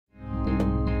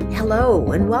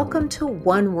Hello, and welcome to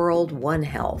One World, One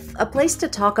Health, a place to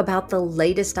talk about the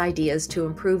latest ideas to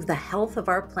improve the health of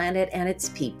our planet and its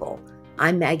people.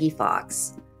 I'm Maggie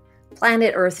Fox.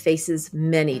 Planet Earth faces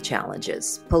many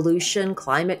challenges: pollution,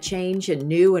 climate change, and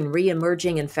new and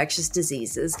re-emerging infectious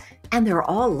diseases, and they're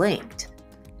all linked.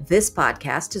 This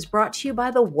podcast is brought to you by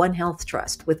the One Health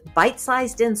Trust with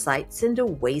bite-sized insights into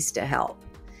ways to help.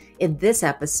 In this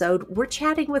episode, we're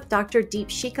chatting with Dr.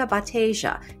 Deepshikha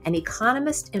Batheja, an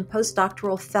economist and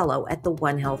postdoctoral fellow at the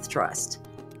One Health Trust.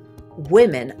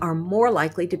 Women are more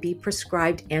likely to be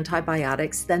prescribed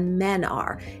antibiotics than men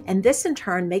are, and this in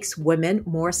turn makes women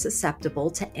more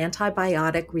susceptible to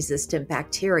antibiotic-resistant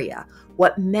bacteria,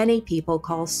 what many people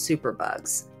call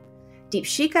superbugs.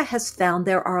 Deepshikha has found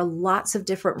there are lots of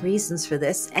different reasons for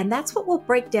this, and that's what we'll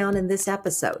break down in this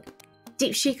episode.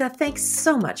 Deepshikha, thanks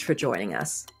so much for joining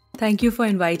us. Thank you for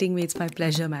inviting me. It's my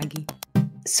pleasure, Maggie.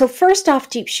 So first off,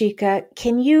 Deepshikha,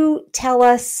 can you tell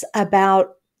us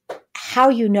about how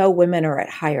you know women are at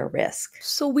higher risk?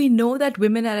 So we know that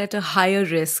women are at a higher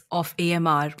risk of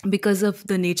AMR because of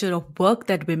the nature of work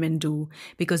that women do,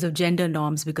 because of gender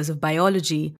norms, because of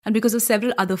biology, and because of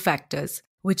several other factors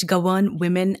which govern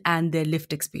women and their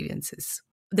lived experiences.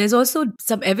 There's also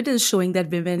some evidence showing that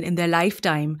women in their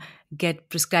lifetime get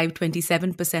prescribed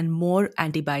 27% more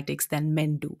antibiotics than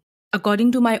men do.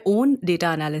 According to my own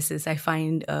data analysis, I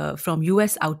find from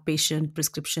US outpatient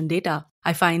prescription data,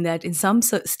 I find that in some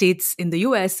states in the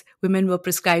US, women were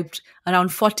prescribed around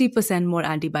 40% more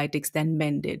antibiotics than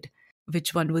men did,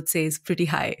 which one would say is pretty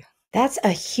high. That's a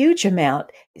huge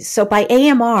amount. So by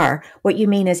AMR, what you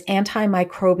mean is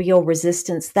antimicrobial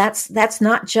resistance. That's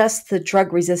not just the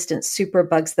drug-resistant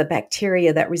superbugs, the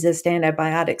bacteria that resist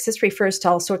antibiotics. This refers to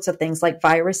all sorts of things like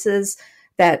viruses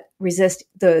that resist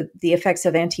the effects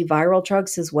of antiviral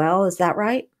drugs as well. Is that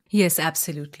right? Yes,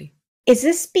 absolutely. Is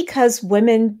this because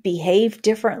women behave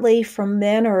differently from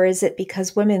men, or is it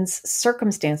because women's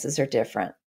circumstances are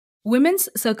different? Women's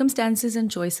circumstances and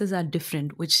choices are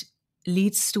different, which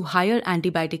leads to higher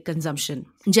antibiotic consumption.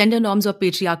 Gender norms or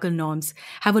patriarchal norms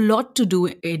have a lot to do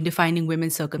in defining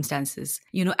women's circumstances.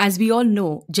 As we all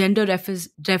know, gender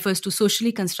refers to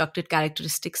socially constructed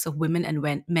characteristics of women and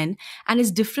men and is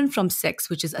different from sex,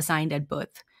 which is assigned at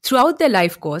birth. Throughout their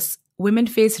life course, women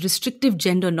face restrictive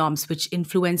gender norms, which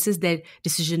influences their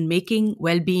decision-making,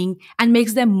 well-being, and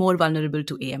makes them more vulnerable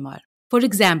to AMR. For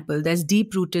example, there's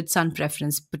deep-rooted son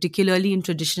preference, particularly in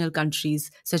traditional countries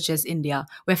such as India,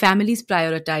 where families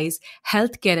prioritize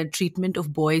healthcare and treatment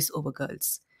of boys over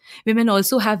girls. Women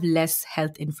also have less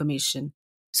health information.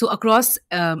 So across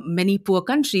many poor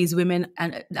countries, women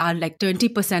are like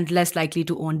 20% less likely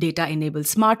to own data-enabled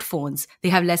smartphones. They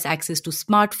have less access to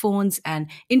smartphones and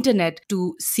internet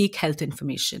to seek health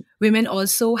information. Women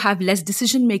also have less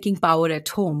decision-making power at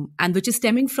home, and which is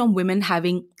stemming from women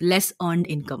having less earned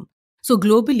income. So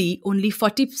globally, only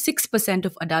 46%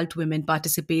 of adult women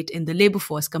participate in the labor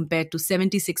force compared to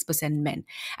 76% men.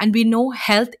 And we know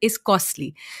health is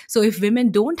costly. So if women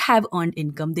don't have earned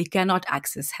income, they cannot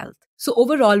access health. So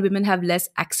overall, women have less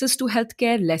access to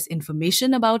healthcare, less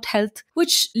information about health,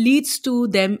 which leads to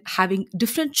them having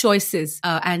different choices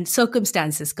and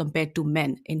circumstances compared to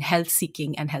men in health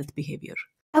seeking and health behavior.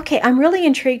 Okay, I'm really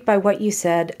intrigued by what you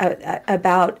said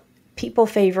about people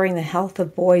favoring the health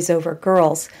of boys over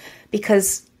girls,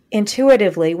 because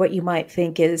intuitively what you might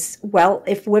think is, well,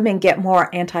 if women get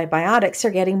more antibiotics,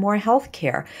 they're getting more health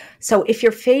care. So if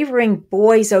you're favoring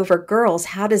boys over girls,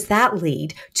 how does that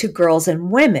lead to girls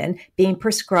and women being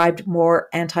prescribed more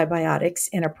antibiotics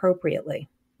inappropriately?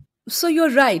 So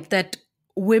you're right that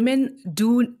women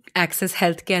do access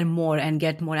healthcare more and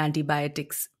get more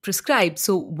antibiotics prescribed.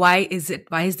 So why is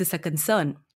this a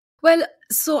concern? Well,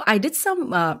 so I did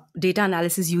some data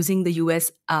analysis using the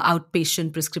US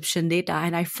outpatient prescription data,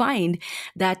 and I find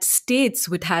that states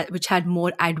which had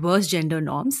more adverse gender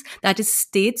norms, that is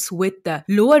states with the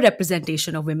lower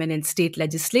representation of women in state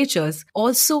legislatures,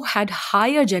 also had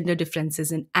higher gender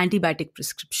differences in antibiotic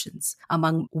prescriptions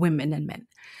among women and men.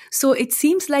 So it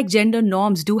seems like gender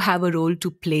norms do have a role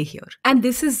to play here. And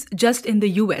this is just in the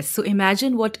US. So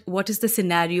imagine what is the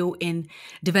scenario in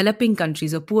developing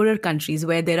countries or poorer countries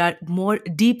where there are more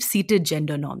deep-seated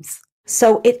gender norms.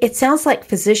 So it sounds like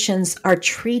physicians are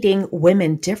treating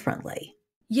women differently.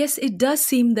 Yes, it does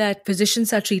seem that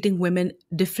physicians are treating women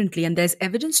differently, and there's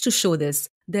evidence to show this.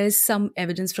 There's some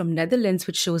evidence from Netherlands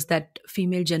which shows that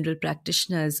female general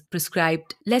practitioners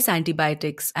prescribed less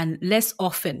antibiotics and less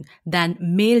often than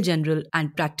male general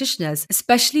and practitioners,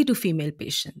 especially to female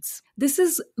patients. This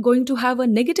is going to have a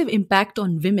negative impact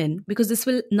on women because this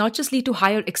will not just lead to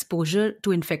higher exposure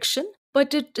to infection,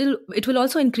 but it will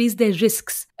also increase their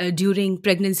risks during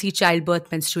pregnancy,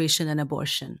 childbirth, menstruation, and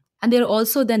abortion. And they're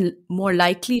also then more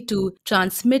likely to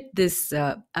transmit this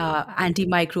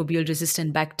antimicrobial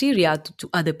resistant bacteria to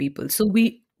other people. So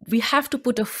we have to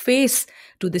put a face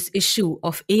to this issue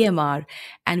of AMR,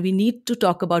 and we need to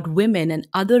talk about women and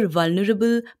other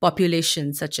vulnerable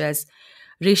populations such as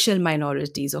racial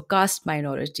minorities or caste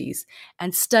minorities,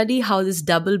 and study how this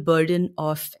double burden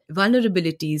of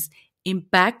vulnerabilities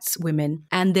impacts women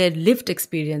and their lived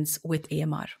experience with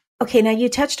AMR. Okay, now you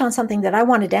touched on something that I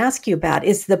wanted to ask you about.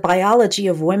 Is the biology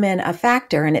of women a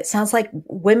factor? And it sounds like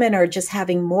women are just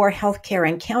having more healthcare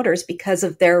encounters because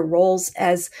of their roles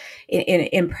as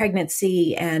in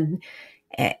pregnancy and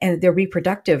their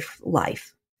reproductive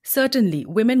life. Certainly,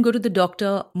 women go to the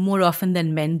doctor more often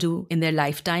than men do in their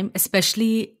lifetime,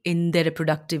 especially in their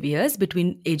reproductive years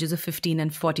between ages of 15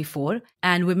 and 44.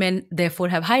 And women, therefore,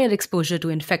 have higher exposure to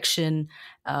infection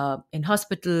in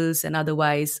hospitals and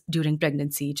otherwise during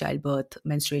pregnancy, childbirth,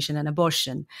 menstruation, and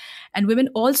abortion. And women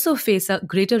also face a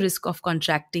greater risk of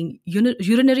contracting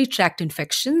urinary tract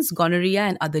infections, gonorrhea,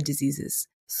 and other diseases.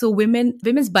 So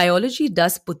women's biology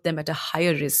does put them at a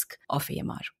higher risk of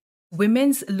AMR.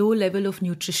 Women's low level of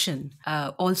nutrition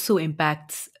also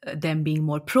impacts them being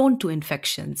more prone to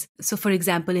infections. So, for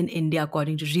example, in India,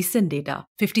 according to recent data,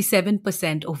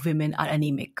 57% of women are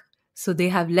anemic. So they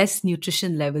have less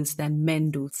nutrition levels than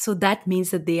men do. So that means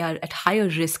that they are at higher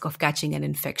risk of catching an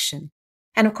infection.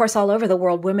 And of course, all over the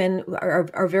world, women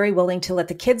are very willing to let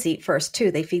the kids eat first,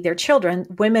 too. They feed their children.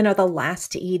 Women are the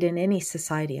last to eat in any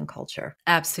society and culture.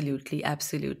 Absolutely,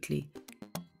 absolutely.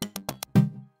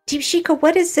 Deepshikha,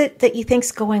 what is it that you think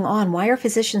is going on? Why are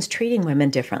physicians treating women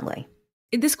differently?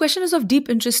 This question is of deep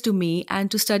interest to me,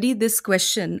 and to study this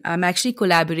question, I'm actually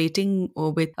collaborating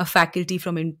with a faculty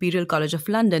from Imperial College of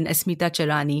London, Asmita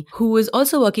Charani, who is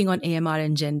also working on AMR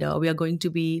and gender. We are going to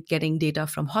be getting data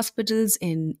from hospitals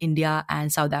in India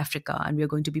and South Africa, and we are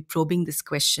going to be probing this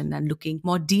question and looking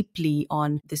more deeply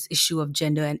on this issue of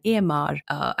gender and AMR.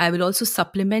 I will also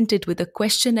supplement it with a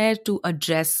questionnaire to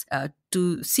address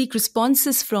to seek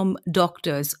responses from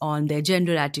doctors on their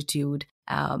gender attitude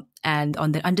and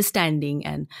on their understanding.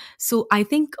 And so I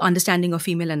think understanding of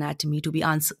female anatomy to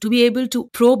be able to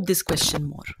probe this question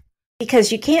more.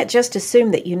 Because you can't just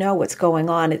assume that you know what's going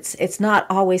on. It's not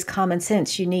always common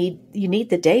sense. You need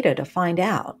the data to find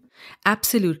out.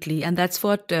 Absolutely. And that's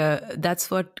what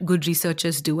good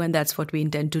researchers do. And that's what we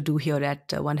intend to do here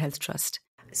at One Health Trust.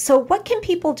 So what can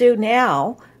people do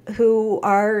now who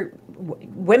are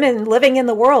women living in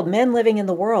the world, men living in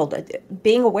the world,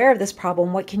 being aware of this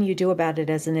problem? What can you do about it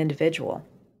as an individual?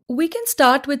 We can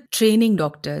start with training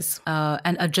doctors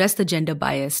and address the gender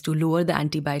bias to lower the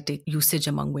antibiotic usage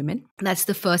among women. That's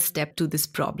the first step to this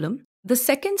problem. The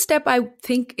second step, I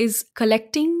think, is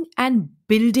collecting and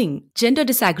building gender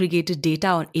disaggregated data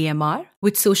on AMR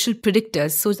with social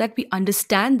predictors so that we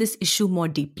understand this issue more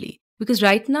deeply. Because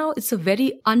right now, it's a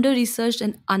very under-researched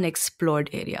and unexplored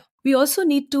area. We also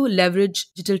need to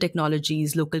leverage digital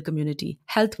technologies, local community,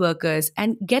 health workers,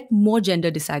 and get more gender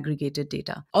disaggregated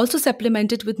data. Also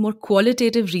supplement it with more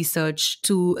qualitative research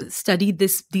to study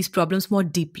these problems more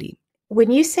deeply.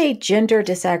 When you say gender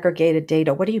disaggregated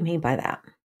data, what do you mean by that?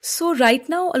 So right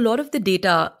now, a lot of the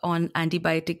data on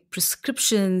antibiotic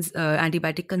prescriptions,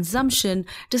 antibiotic consumption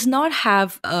does not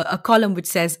have a column which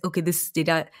says, okay, this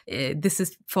data, this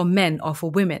is for men or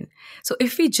for women. So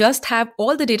if we just have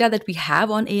all the data that we have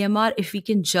on AMR, if we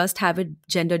can just have it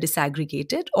gender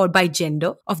disaggregated or by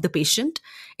gender of the patient,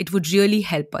 it would really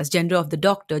help us. Gender of the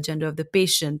doctor, gender of the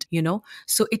patient,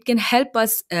 So it can help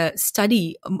us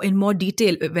study in more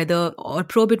detail or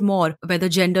probe it more whether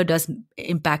gender does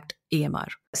impact AMR.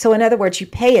 So in other words, you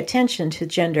pay attention to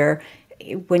gender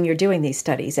when you're doing these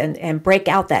studies and break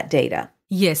out that data.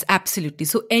 Yes, absolutely.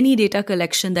 So any data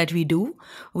collection that we do,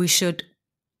 we should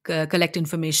collect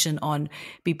information on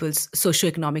people's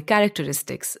socioeconomic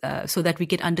characteristics so that we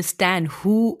can understand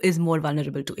who is more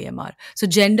vulnerable to AMR. So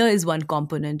gender is one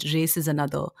component, race is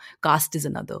another, caste is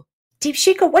another.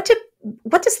 Deepshikha,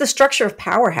 what does the structure of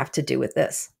power have to do with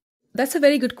this? That's a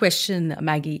very good question,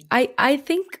 Maggie. I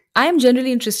think I am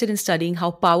generally interested in studying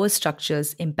how power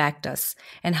structures impact us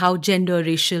and how gender,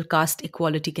 racial, caste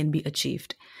equality can be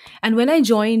achieved. And when I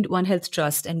joined One Health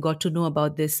Trust and got to know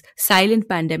about this silent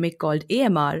pandemic called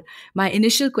AMR, my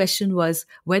initial question was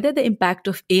whether the impact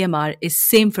of AMR is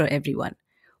same for everyone.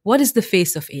 What is the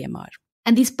face of AMR?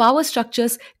 And these power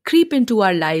structures creep into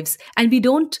our lives, and we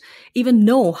don't even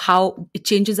know how it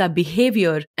changes our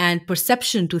behavior and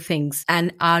perception to things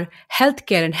and our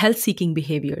healthcare and health seeking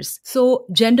behaviors. So,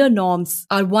 gender norms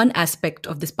are one aspect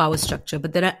of this power structure,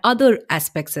 but there are other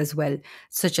aspects as well,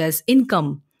 such as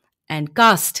income and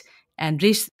caste and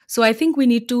race. So, I think we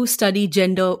need to study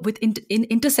gender in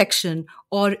intersection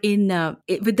or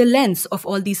with the lens of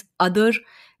all these other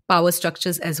power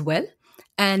structures as well.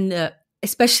 And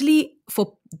especially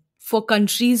for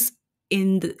countries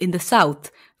in the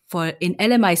south, for in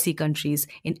LMIC countries,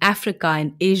 in Africa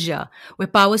and Asia, where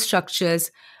power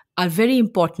structures are very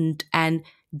important and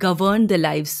govern the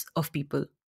lives of people.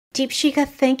 Deepshikha,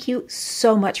 thank you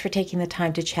so much for taking the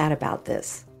time to chat about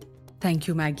this. Thank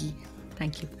you, Maggie.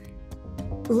 Thank you.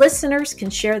 Listeners can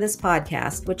share this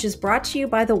podcast, which is brought to you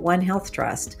by the One Health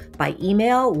Trust, by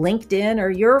email, LinkedIn, or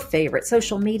your favorite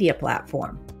social media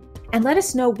platform. And let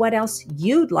us know what else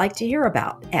you'd like to hear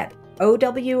about at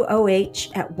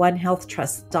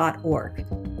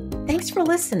owh@onehealthtrust.org. Thanks for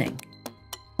listening.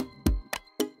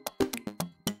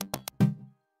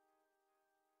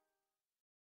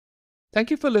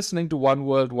 Thank you for listening to One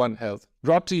World, One Health,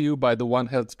 brought to you by the One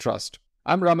Health Trust.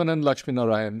 I'm Ramanan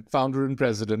Lakshminarayan, founder and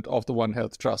president of the One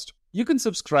Health Trust. You can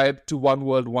subscribe to One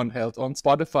World, One Health on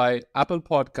Spotify, Apple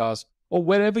Podcasts, or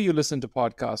wherever you listen to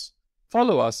podcasts.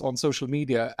 Follow us on social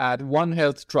media at One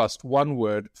Health Trust, one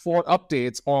word, for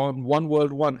updates on One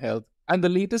World, One Health and the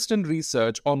latest in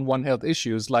research on One Health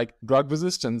issues like drug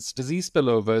resistance, disease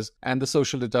spillovers, and the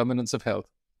social determinants of health.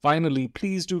 Finally,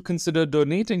 please do consider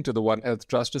donating to the One Health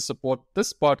Trust to support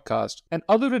this podcast and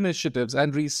other initiatives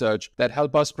and research that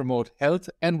help us promote health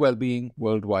and well-being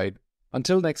worldwide.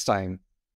 Until next time.